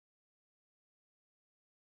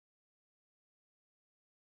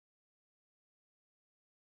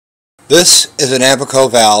This is an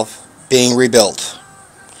Ampico valve being rebuilt.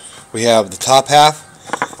 We have the top half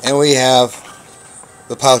and we have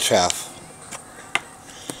the pouch half.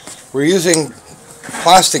 We're using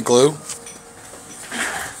plastic glue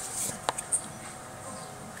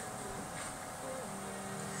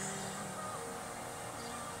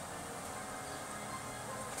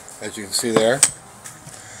as you can see there,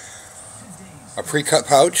 a pre-cut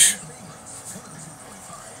pouch,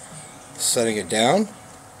 setting it down.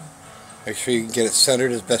 Make sure you can get it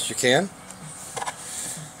centered as best you can.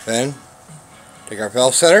 Then take our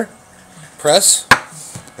valve setter, press,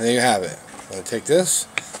 and there you have it. I'm going to take this,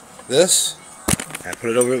 and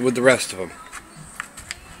put it over with the rest of them.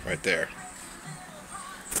 Right there.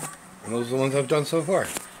 And those are the ones I've done so far.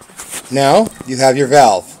 Now you have your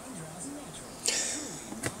valve.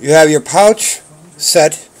 You have your pouch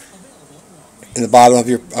set in the bottom of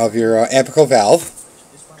your Ampico valve.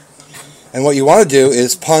 And what you want to do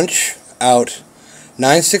is punch out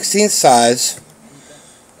 9/16 size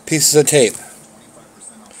pieces of tape.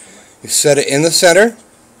 You set it in the center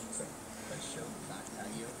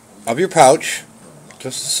of your pouch,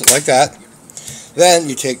 just like that. Then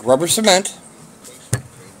you take rubber cement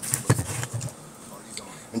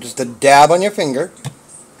and just a dab on your finger.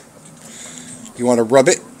 You want to rub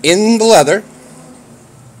it in the leather.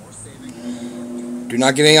 Do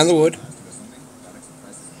not get any on the wood.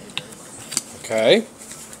 Okay.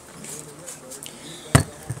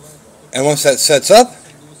 And once that sets up,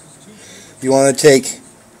 you want to take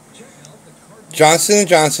Johnson &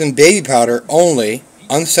 Johnson baby powder only,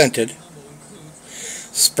 unscented.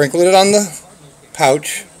 Sprinkle it on the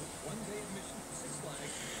pouch.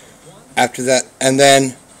 After that, and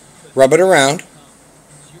then rub it around.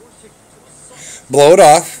 Blow it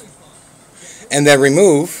off. And then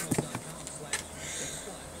remove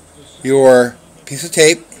your piece of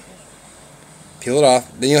tape. Peel it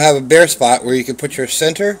off. Then you'll have a bare spot where you can put your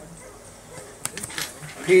center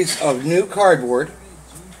piece of new cardboard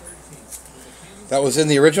that was in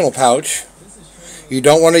the original pouch. You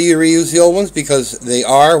don't want to reuse the old ones because they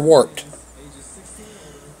are warped.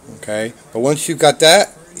 Okay, but once you've got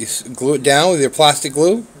that, you glue it down with your plastic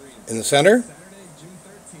glue in the center,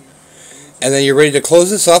 and then you're ready to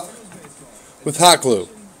close this up with hot glue,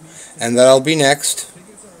 and that'll be next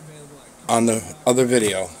on the other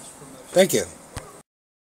video. Thank you.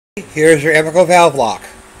 Here's your Ampico valve lock.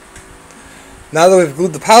 Now that we've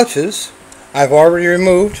glued the pouches, I've already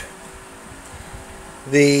removed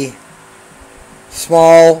the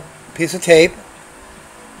small piece of tape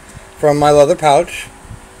from my leather pouch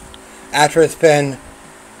after it's been,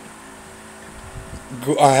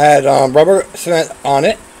 I had rubber cement on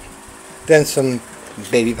it, then some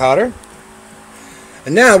baby powder,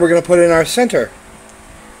 and now we're going to put in our center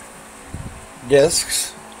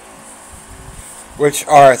discs, which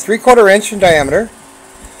are 3/4 inch in diameter,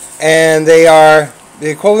 and they are the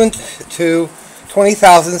equivalent to 20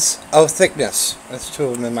 thousandths of thickness. That's two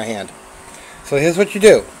of them in my hand. So here's what you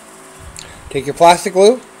do. Take your plastic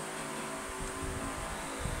glue,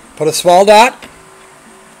 put a small dot,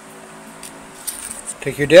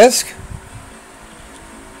 take your disc,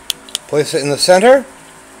 place it in the center,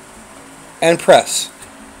 and press.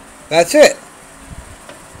 That's it.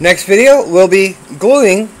 Next video, we'll be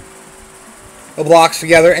gluing the blocks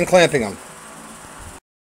together and clamping them.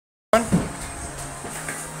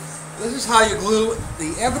 This is how you glue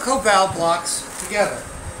the Ampico valve blocks together.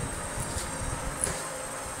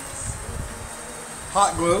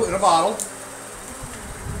 Hot glue in a bottle.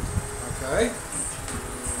 Okay.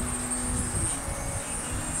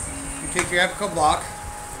 You take your Ampico block,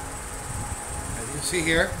 as you can see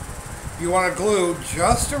here. You want to glue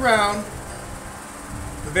just around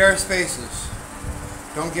the bare spaces.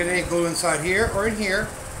 Don't get any glue inside here or in here,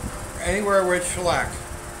 or anywhere where it's shellac.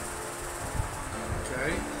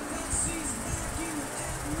 Okay.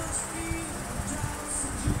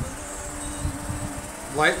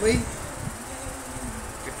 Lightly,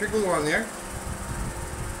 get your glue on there.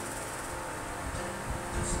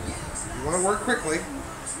 You want to work quickly.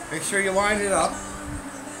 Make sure you line it up.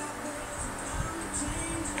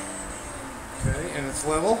 Okay, and it's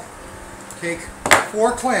level. Take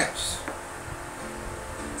 4 clamps.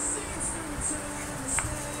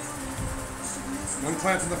 One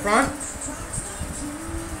clamp in the front,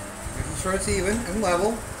 making sure it's even and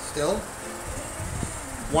level still.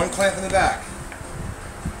 One clamp in the back.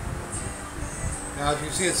 Now, as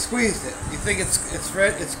you see, it's squeezed it. You think it's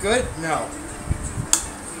red? It's good? No.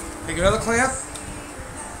 Take another clamp.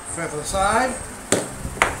 Clamp on the side.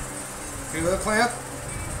 Take another clamp.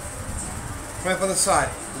 Clamp on the side.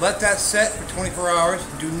 Let that set for 24 hours.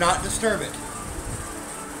 Do not disturb it.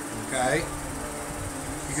 Okay.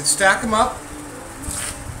 You can stack them up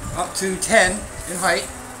to 10 in height,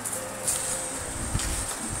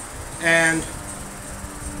 and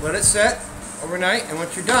let it set overnight, and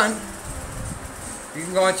once you're done, you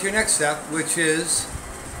can go on to your next step, which is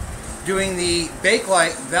doing the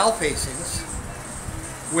bakelite valve facings,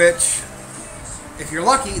 which, if you're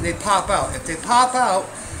lucky, they pop out. If they pop out,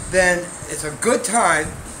 then it's a good time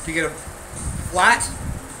to get a flat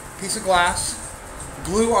piece of glass,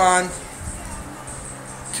 glue on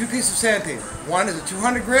 2 pieces of sandpaper. One is a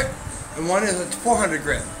 200 grit and one is a 400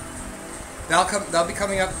 grit. That'll be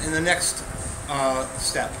coming up in the next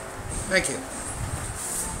step. Thank you.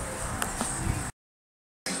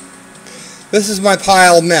 This is my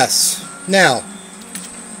pile mess. Now,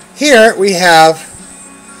 here we have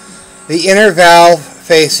the inner valve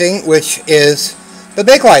facing, which is the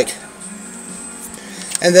bakelite.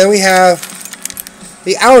 And then we have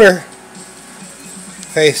the outer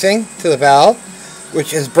facing to the valve,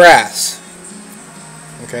 which is brass.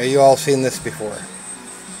 Okay, you all seen this before.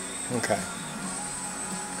 Okay.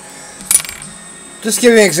 Just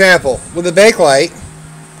give you an example. With the bakelite,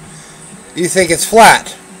 you think it's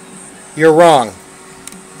flat. You're wrong.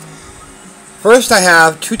 First I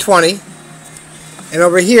have 220, and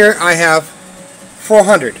over here I have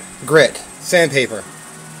 400 grit sandpaper.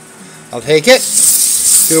 I'll take it,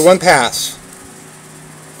 do one pass.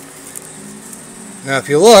 Now if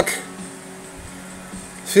you look,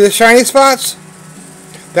 see the shiny spots?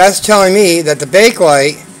 That's telling me that the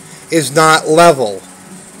bakelite is not level.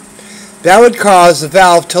 That would cause the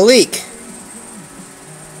valve to leak.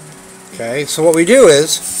 Okay, so what we do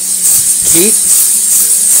is keep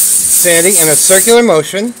sanding in a circular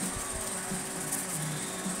motion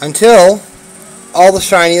until all the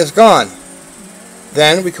shiny is gone.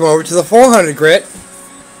 Then we come over to the 400 grit,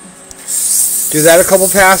 do that a couple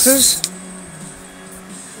passes,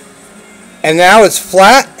 and now it's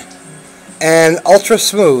flat and ultra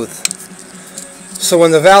smooth. So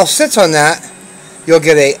when the valve sits on that, you'll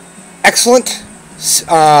get an excellent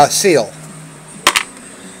seal.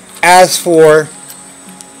 As for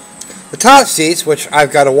the top seats, which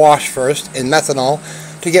I've got to wash first in methanol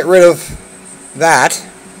to get rid of that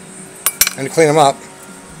and to clean them up,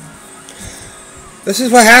 this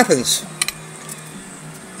is what happens.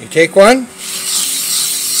 You take one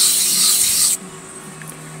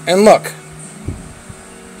and look.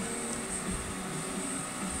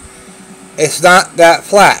 It's not that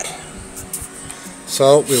flat.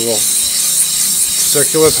 So we will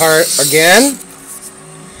circular part again.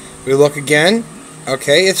 We look again.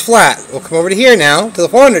 Okay, it's flat. We'll come over to here now, to the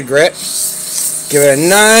 400 grit. Give it a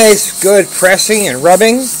nice, good pressing and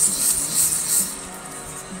rubbing.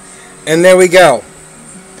 And there we go.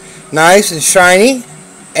 Nice and shiny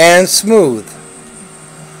and smooth.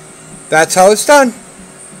 That's how it's done.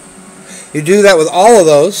 You do that with all of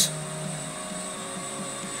those,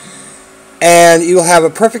 and you'll have a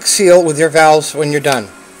perfect seal with your valves when you're done.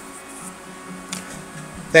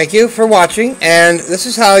 Thank you for watching, and this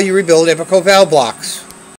is how you rebuild Ampico valve blocks.